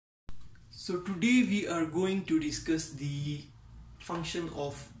So today we are going to discuss the function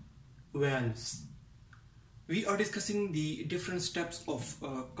of valves. We are discussing the different steps of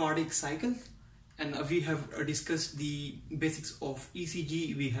cardiac cycle, and we have discussed the basics of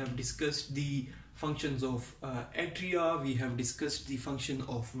ECG. We have discussed the functions of atria, we have discussed the function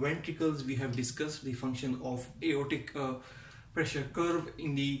of ventricles, we have discussed the function of aortic pressure curve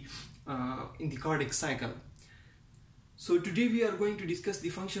in the cardiac cycle. So today we are going to discuss the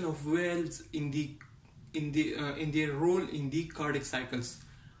function of valves in their role in the cardiac cycles.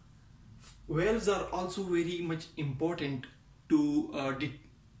 Valves are also very much important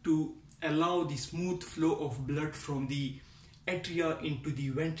to allow the smooth flow of blood from the atria into the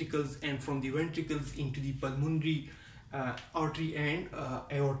ventricles and from the ventricles into the pulmonary artery and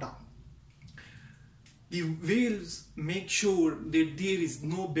aorta. The valves make sure that there is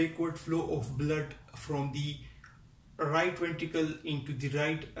no backward flow of blood from the right ventricle into the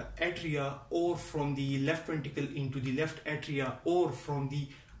right atria, or from the left ventricle into the left atria, or from the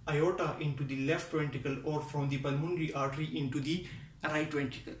aorta into the left ventricle, or from the pulmonary artery into the right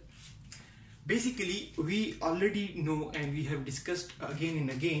ventricle. Basically, we already know and we have discussed again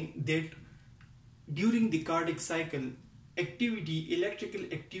and again that during the cardiac cycle, electrical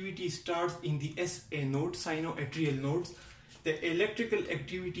activity starts in the SA node, sinoatrial nodes. The electrical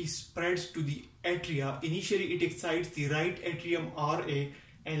activity spreads to the atria. Initially, it excites the right atrium RA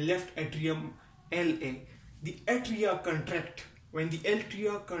and left atrium LA. The atria contract. When the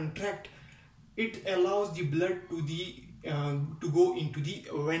atria contract, it allows the blood to go into the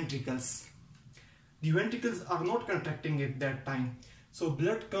ventricles. The ventricles are not contracting at that time, so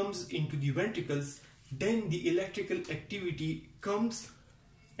blood comes into the ventricles. Then the electrical activity comes.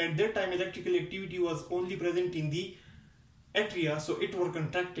 At that time, electrical activity was only present in the atria, so it was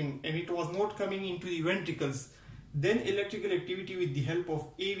contracting and it was not coming into the ventricles. Then electrical activity with the help of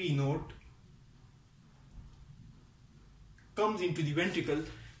AV node comes into the ventricle.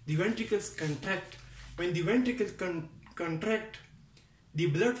 The ventricles contract. When the ventricles contract, the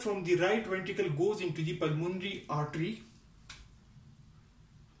blood from the right ventricle goes into the pulmonary artery,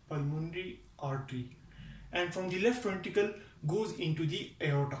 and from the left ventricle goes into the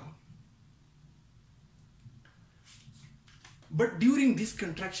aorta. But during this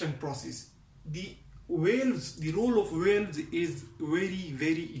contraction process, the role of valves is very,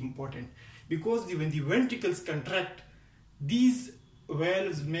 very important, because when the ventricles contract, these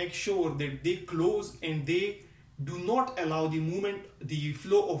valves make sure that they close and they do not allow the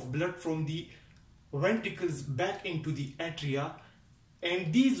flow of blood from the ventricles back into the atria.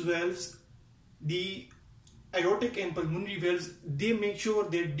 And these valves, the aortic and pulmonary valves, they make sure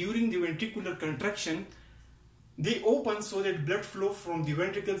that during the ventricular contraction, they open so that blood flow from the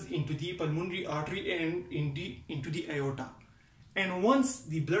ventricles into the pulmonary artery and into the aorta. And once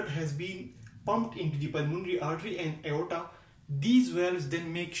the blood has been pumped into the pulmonary artery and aorta, these valves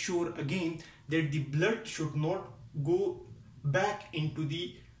then make sure again that the blood should not go back into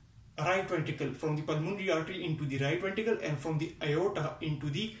the right ventricle, from the pulmonary artery into the right ventricle, and from the aorta into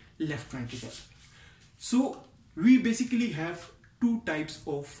the left ventricle. So we basically have two types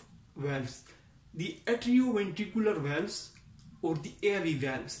of valves: the atrioventricular valves or the AV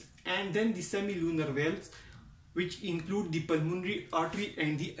valves, and then the semilunar valves, which include the pulmonary artery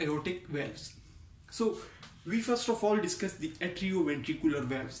and the aortic valves. So we first of all discuss the atrioventricular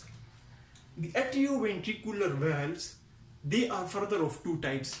valves. The atrioventricular valves, they are further of two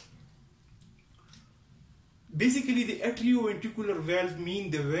types. Basically, the atrioventricular valves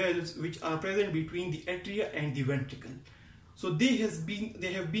mean the valves which are present between the atria and the ventricle. So they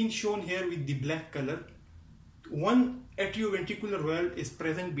have been shown here with the black color. One atrioventricular valve is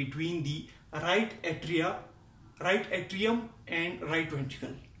present between the right atrium and right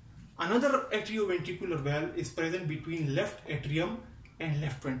ventricle. Another atrioventricular valve is present between left atrium and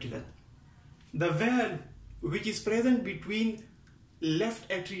left ventricle. The valve which is present between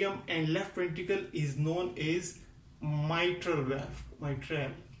left atrium and left ventricle is known as mitral valve.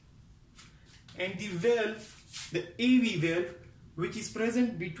 And the valve, the AV valve, which is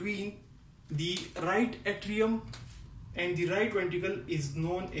present between the right atrium and the right ventricle, is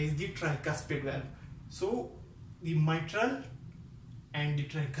known as the tricuspid valve. So the mitral and the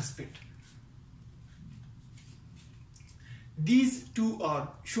tricuspid. These two are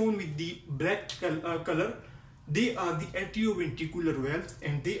shown with the black color. They are the atrioventricular valves,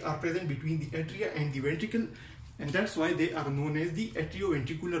 and they are present between the atria and the ventricle, and that's why they are known as the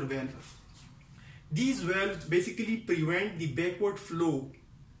atrioventricular valve. These valves basically prevent the backward flow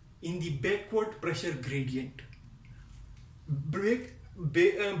in the backward pressure gradient.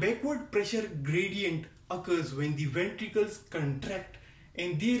 Backward pressure gradient occurs when the ventricles contract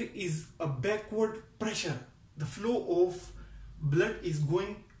and there is a backward pressure. The flow of blood is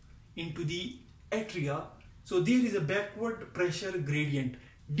going into the atria, so there is a backward pressure gradient.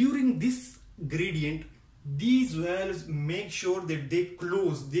 During this gradient, these valves make sure that they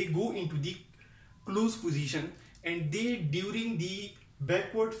close, they go into the closed position, and they, during the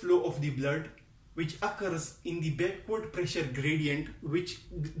backward flow of the blood which occurs in the backward pressure gradient, which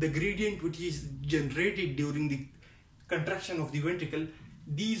the gradient which is generated during the contraction of the ventricle,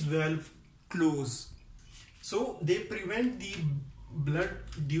 these valves close. So they prevent the blood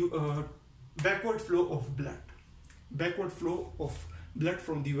backward flow of blood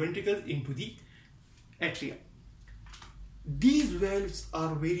from the ventricles into the atria. These valves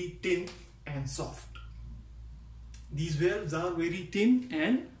are very thin and soft. These valves are very thin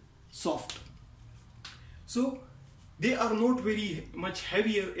and soft. So they are not very much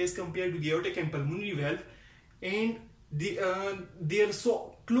heavier as compared to the aortic and pulmonary valve, and their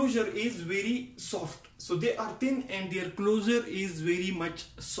closure is very soft. So they are thin and their closure is very much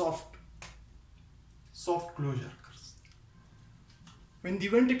soft. Soft closure. When the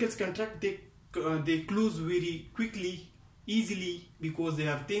ventricles contract, they close very quickly, easily, because they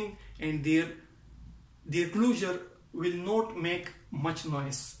are thin, and their closure will not make much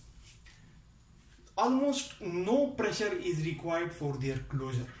noise. Almost no pressure is required for their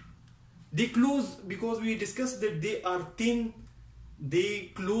closure. They close because we discussed that they are thin,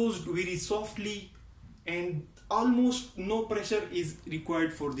 they closed very softly, and almost no pressure is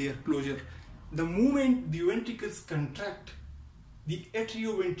required for their closure. The moment the ventricles contract, the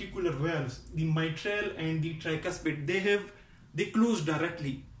atrioventricular valves, the mitral and the tricuspid, they close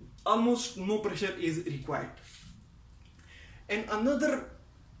directly. Almost no pressure is required. And another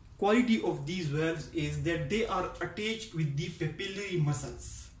quality of these valves is that they are attached with the papillary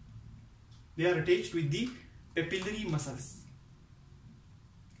muscles. They are attached with the papillary muscles.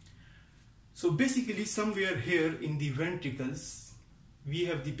 So basically, somewhere here in the ventricles, we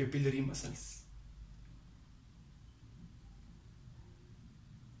have the papillary muscles.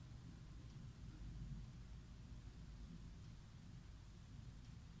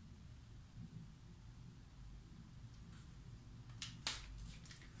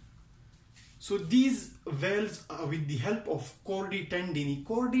 So these valves are with the help of chordae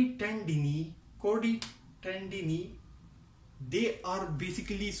tendineae, they are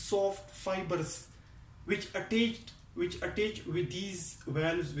basically soft fibers which attach with these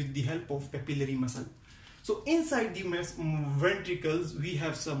valves with the help of papillary muscle. So inside the ventricles we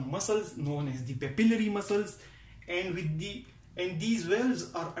have some muscles known as the papillary muscles, and these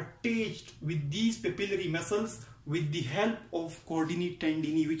valves are attached with these papillary muscles with the help of chordae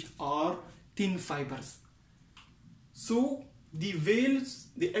tendineae, which are thin fibers. So the valves,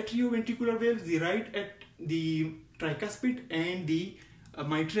 the atrioventricular valves, the right at the tricuspid and the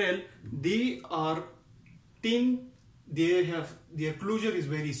mitral, they are thin. Their closure is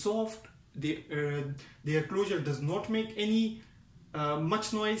very soft. Their closure does not make any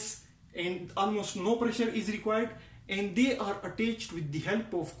much noise, and almost no pressure is required, and they are attached with the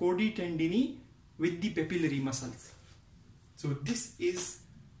help of chordae tendineae with the papillary muscles. So this is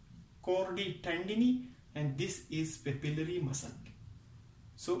chordae tendineae and this is papillary muscle.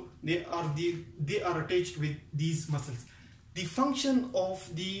 So they are attached with these muscles. The function of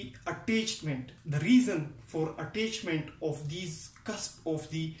the attachment, the reason for attachment of these cusp of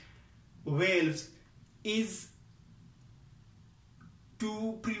the valves is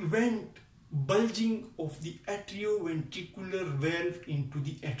to prevent bulging of the atrioventricular valve into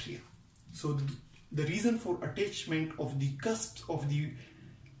the atria. So the reason for attachment of the cusps of the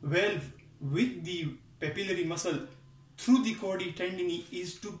valve with the papillary muscle through the chordae tendineae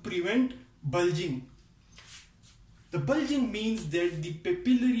is to prevent bulging. The bulging means that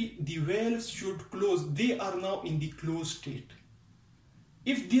the valves should close. They are now in the closed state.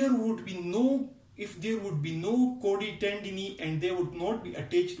 If there would be no chordae tendineae and they would not be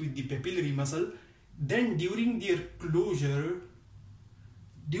attached with the papillary muscle, then during their closure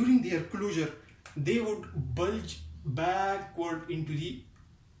they would bulge backward into the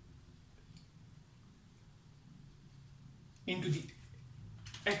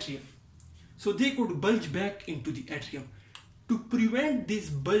atrium. So they could bulge back into the atrium. To prevent this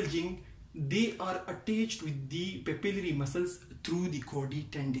bulging, they are attached with the papillary muscles through the chordae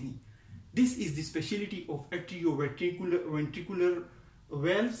tendineae. This is the specialty of atrioventricular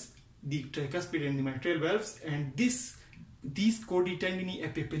valves, the tricuspid and the mitral valves, and these chordae tendineae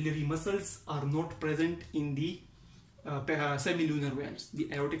and papillary muscles are not present in the semilunar valves, the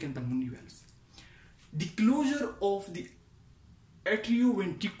aortic and pulmonary valves. The closure of the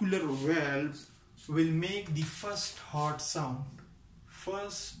atrioventricular valves will make the first heart sound.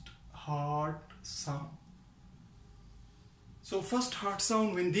 first heart sound. So first heart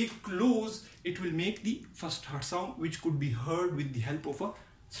sound, when they close, it will make the first heart sound, which could be heard with the help of a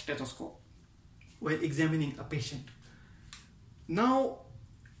stethoscope while examining a patient. Now,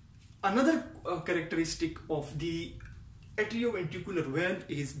 another characteristic of the atrioventricular valve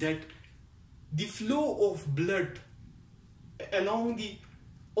is that the flow of blood along the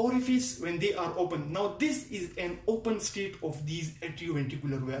orifice when they are open. Now this is an open state of these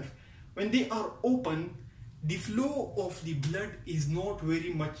atrioventricular valve. When they are open, the flow of the blood is not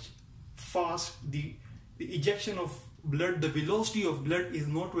very much fast. The ejection of blood, the velocity of blood is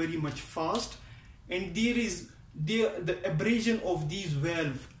not very much fast, and there is the abrasion of these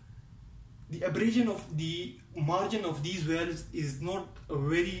valves. The abrasion of the margin of these valves is not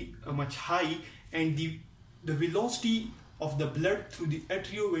very much high, and the velocity of the blood through the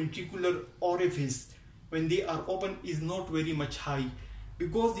atrioventricular orifice when they are open is not very much high,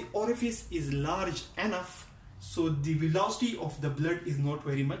 because the orifice is large enough, so the velocity of the blood is not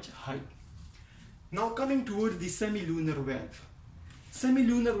very much high. Now coming towards the semilunar valve.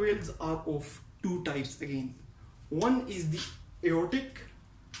 Semilunar valves are of two types again. One is the aortic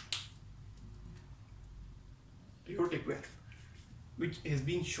valve, which has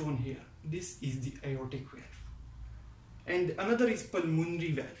been shown here. This is the aortic valve. And another is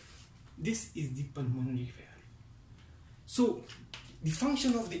pulmonary valve. This is the pulmonary valve. So the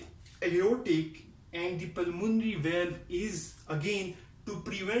function of the aortic and the pulmonary valve is again to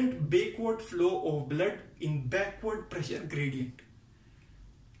prevent backward flow of blood in backward pressure gradient.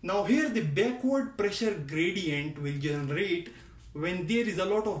 Now here the backward pressure gradient will generate when there is a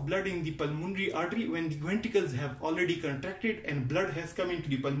lot of blood in the pulmonary artery, when the ventricles have already contracted and blood has come into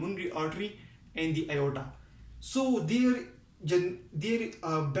the pulmonary artery and the aorta. So there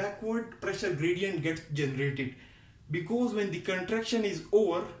a backward pressure gradient gets generated, because when the contraction is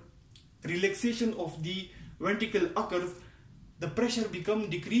over, relaxation of the ventricle occurs, the pressure becomes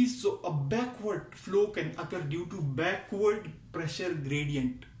decreased, so a backward flow can occur due to backward pressure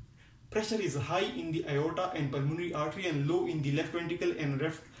gradient. Pressure is high in the aorta and pulmonary artery and low in the left ventricle and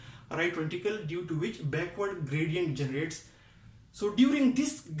right ventricle, due to which backward gradient generates. So during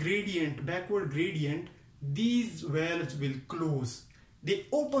this gradient, backward gradient, these valves will close. They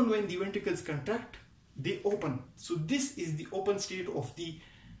open when the ventricles contract, they open. So this is the open state of the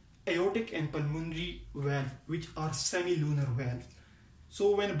aortic and pulmonary valve, which are semilunar valves.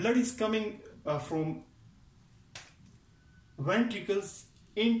 So when blood is coming from ventricles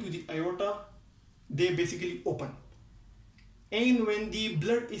into the aorta, they basically open. And when the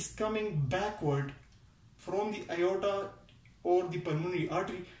blood is coming backward from the aorta or the pulmonary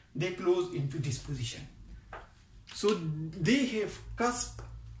artery, they close into this position. So they have cusp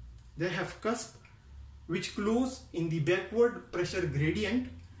which close in the backward pressure gradient,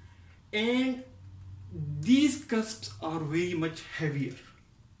 and these cusps are very much heavier.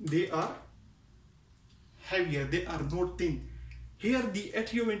 They are heavier, they are not thin. Here the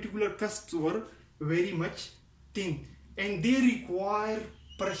atrioventricular cusps were very much thin, and they require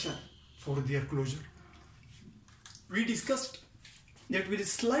pressure for their closure. We discussed that with a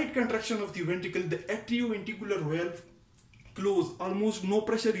slight contraction of the ventricle, the atrioventricular valve close. Almost no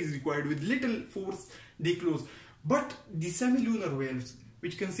pressure is required. With little force, they close. But the semilunar valves,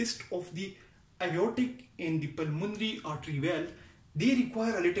 which consist of the aortic and the pulmonary artery valve, they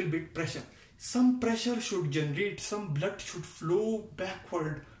require a little bit pressure. Some pressure should generate, some blood should flow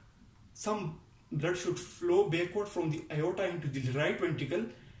backward. Some blood should flow backward from the aorta into the right ventricle,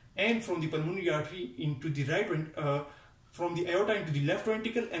 and from the pulmonary artery into the from the aorta into the left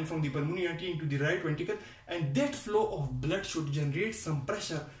ventricle, and from the pulmonary artery into the right ventricle, and that flow of blood should generate some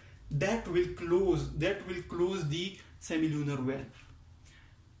pressure that will close the semilunar valve.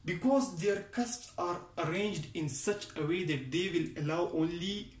 Because their cusps are arranged in such a way that they will allow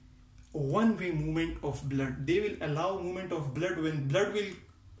only one-way movement of blood. They will allow movement of blood. When blood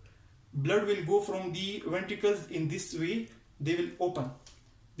will go from the ventricles in this way, they will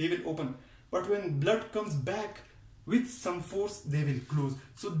open. But when blood comes back with some force, they will close.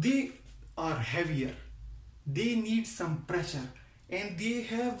 So they are heavier. They need some pressure, and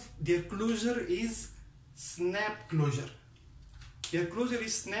their closure is snap closure. Their closure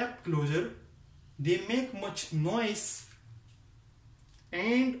is snap closure. They make much noise,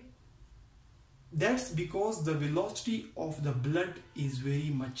 and that's because the velocity of the blood is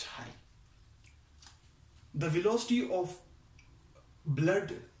very much high. The velocity of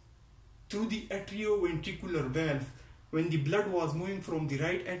blood through the atrioventricular valve, when the blood was moving from the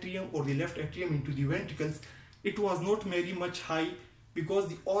right atrium or the left atrium into the ventricles, it was not very much high because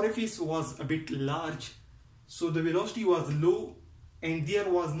the orifice was a bit large. So the velocity was low, and there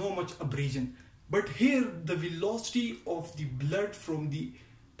was no much abrasion. But here the velocity of the blood from the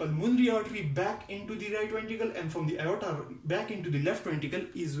pulmonary artery back into the right ventricle and from the aorta back into the left ventricle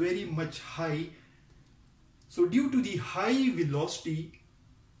is very much high. So due to the high velocity,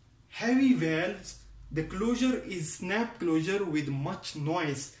 heavy valves, the closure is snap closure with much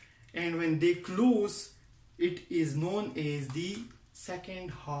noise, and when they close, it is known as the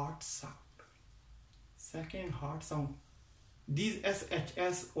second heart sound. Second heart sound. These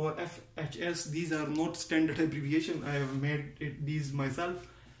SHS or FHS, these are not standard abbreviation. I have made these myself,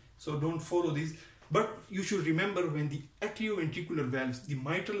 so don't follow these. But you should remember, when the atrioventricular valves, the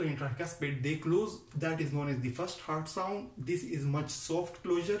mitral and tricuspid, they close, that is known as the first heart sound. This is much soft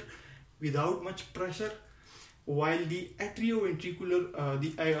closure without much pressure. While the atrioventricular,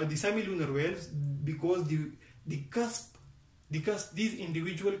 the semilunar valves, because the cusp, these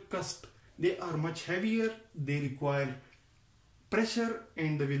individual cusp, they are much heavier, they require pressure,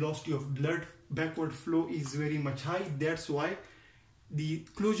 and the velocity of blood backward flow is very much high. That's why the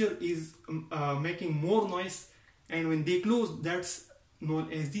closure is making more noise, and when they close, that's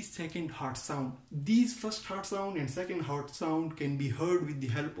known as the second heart sound. These first heart sound and second heart sound can be heard with the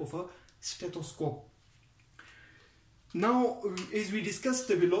help of a stethoscope. Now, as we discussed,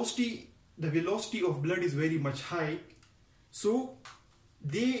 the velocity of blood is very much high, so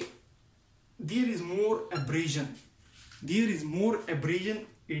there is more abrasion. There is more abrasion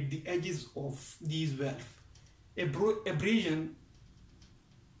at the edges of these valves. Abrasion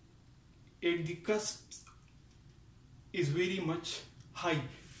at the cusps is very much high.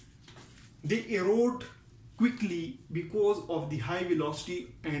 They erode quickly because of the high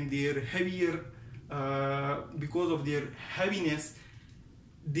velocity and their heavier, because of their heaviness,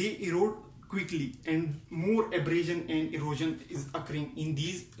 they erode quickly, and more abrasion and erosion is occurring in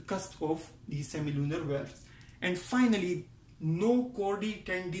these cusps of these semilunar valves. And finally, no chordae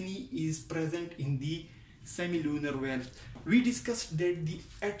tendineae is present in the semilunar valves. We discussed that the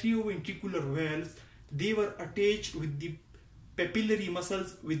atrioventricular valves, they were attached with the papillary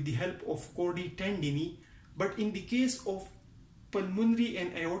muscles with the help of chordae tendineae, but in the case of pulmonary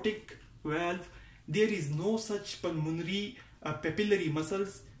and aortic valve, there is no such pulmonary papillary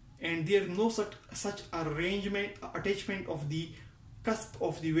muscles, and there is no such attachment of the cusp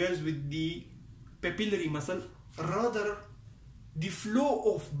of the valves with the papillary muscle. Rather, the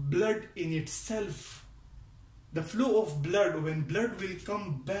flow of blood in itself, the flow of blood, when blood will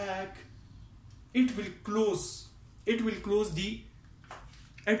come back, it will close the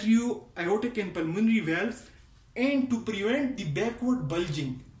aortic and pulmonary valves, and to prevent the backward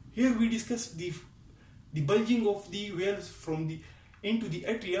bulging. Here we discussed the bulging of the valves from into the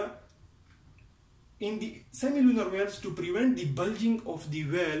atria. In the semilunar valves, to prevent the bulging of the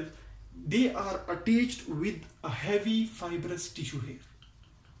valve, they are attached with a heavy fibrous tissue here.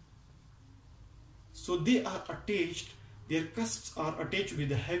 So they are attached, their cusps are attached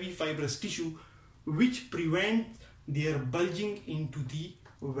with a heavy fibrous tissue, which prevents their bulging into the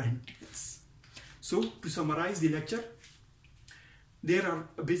ventricles. So to summarize the lecture, there are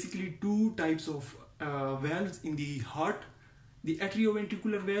basically two types of valves in the heart: the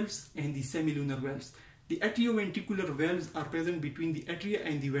atrioventricular valves and the semilunar valves. The atrioventricular valves are present between the atria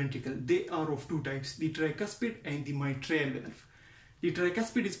and the ventricle. They are of two types, the tricuspid and the mitral valve. The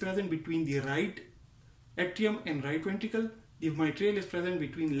tricuspid is present between the right atrium and right ventricle. The mitral is present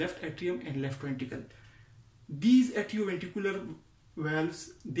between left atrium and left ventricle. These atrioventricular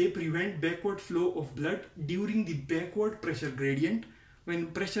valves, they prevent backward flow of blood during the backward pressure gradient. When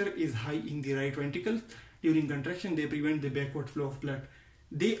pressure is high in the right ventricle, during contraction, they prevent the backward flow of blood.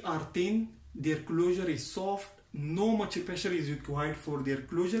 They are thin, their closure is soft, no much pressure is required for their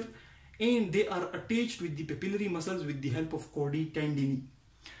closure, and they are attached with the papillary muscles with the help of chordae tendineae.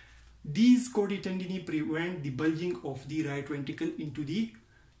 These chordae tendineae prevent the bulging of the right ventricle into the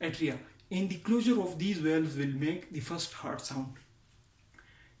atria, and the closure of these valves will make the first heart sound.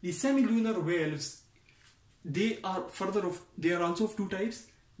 The semilunar valves, they are also of two types.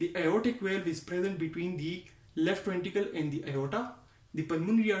 The aortic valve is present between the left ventricle and the aorta. The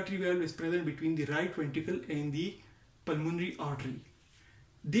pulmonary artery valve is present between the right ventricle and the pulmonary artery.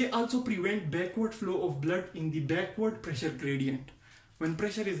 They also prevent backward flow of blood in the backward pressure gradient. When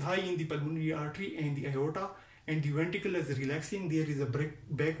pressure is high in the pulmonary artery and the aorta and the ventricle is relaxing, there is a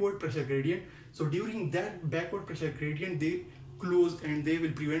backward pressure gradient. So during that backward pressure gradient, they close and they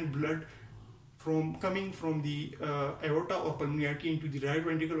will prevent blood from coming from the aorta or pulmonary artery into the right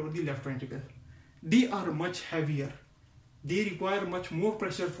ventricle or the left ventricle. They are much heavier. They require much more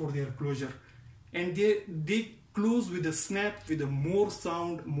pressure for their closure, and they close with a snap, with a more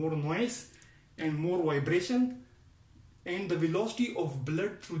sound, more noise and more vibration. and the velocity of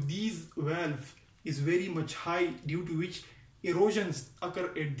blood through these valves is very much high, due to which erosions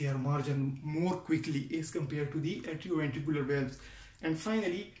occur at their margin more quickly as compared to the atrioventricular valves. And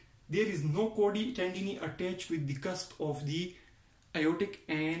finally, there is no chordae tendineae attached with the cusp of the aortic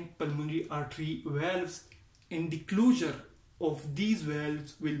and pulmonary artery valves, and the closure of these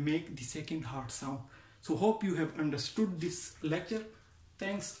valves will make the second heart sound. So hope you have understood this lecture.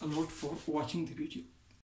 Thanks a lot for watching the video.